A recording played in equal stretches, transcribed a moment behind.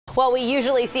Well, we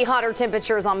usually see hotter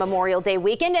temperatures on Memorial Day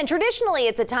weekend, and traditionally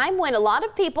it's a time when a lot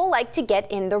of people like to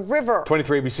get in the river.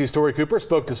 23 ABC's Tori Cooper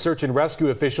spoke to search and rescue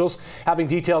officials, having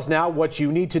details now what you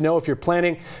need to know if you're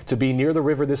planning to be near the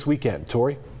river this weekend.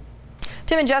 Tori?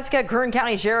 Tim and Jessica, Kern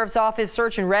County Sheriff's Office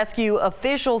search and rescue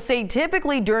officials say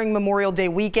typically during Memorial Day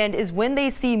weekend is when they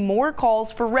see more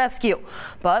calls for rescue.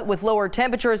 But with lower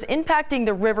temperatures impacting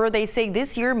the river, they say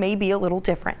this year may be a little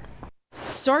different.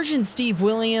 Sergeant Steve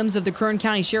Williams of the Kern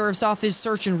County Sheriff's Office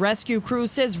search and rescue crew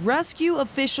says rescue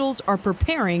officials are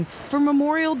preparing for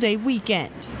Memorial Day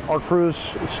weekend. Our crews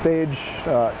stage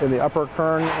in the upper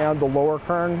Kern and the lower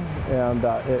Kern, and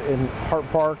in Hart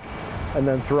Park, and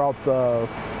then throughout the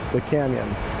canyon.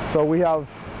 So we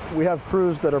have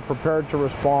crews that are prepared to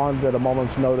respond at a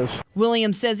moment's notice.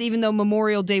 Williams says even though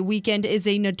Memorial Day weekend is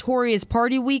a notorious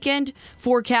party weekend,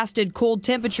 forecasted cold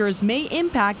temperatures may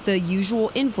impact the usual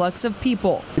influx of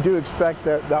people. We do expect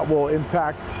that will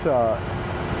impact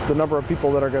the number of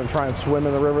people that are going to try and swim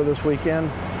in the river this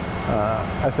weekend.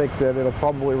 I think that it'll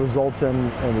probably result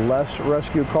in less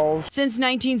rescue calls. Since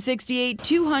 1968,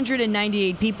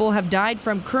 298 people have died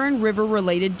from Kern River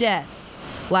related deaths.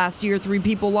 Last year, 3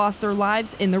 people lost their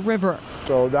lives in the river.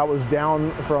 So that was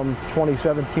down from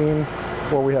 2017,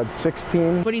 where we had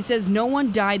 16. But he says no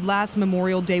one died last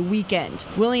Memorial Day weekend.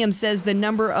 Williams says the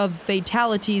number of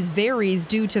fatalities varies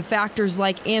due to factors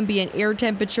like ambient air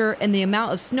temperature and the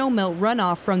amount of snowmelt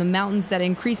runoff from the mountains that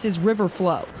increases river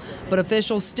flow. But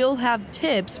officials still have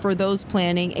tips for those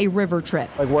planning a river trip.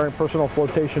 Like wearing personal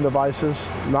flotation devices,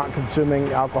 not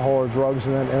consuming alcohol or drugs,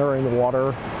 and then entering the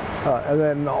water. And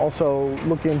then also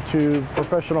looking to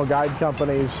professional guide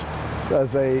companies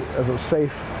as a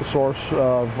safe source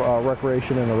of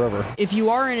recreation in the river. If you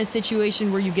are in a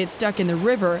situation where you get stuck in the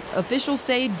river, officials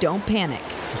say don't panic.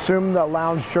 Assume that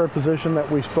lounge chair position that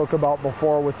we spoke about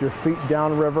before, with your feet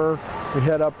downriver, your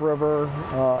head upriver,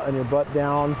 and your butt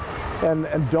down,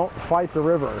 and don't fight the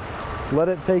river. Let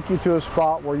it take you to a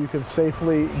spot where you can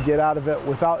safely get out of it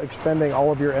without expending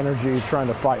all of your energy trying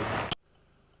to fight.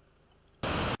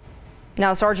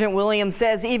 Now, Sergeant Williams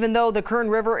says even though the Kern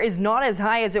River is not as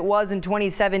high as it was in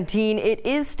 2017, it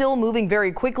is still moving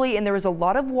very quickly and there is a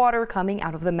lot of water coming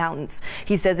out of the mountains.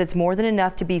 He says it's more than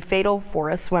enough to be fatal for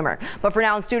a swimmer. But for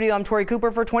now in studio, I'm Tori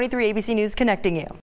Cooper for 23 ABC News, connecting you.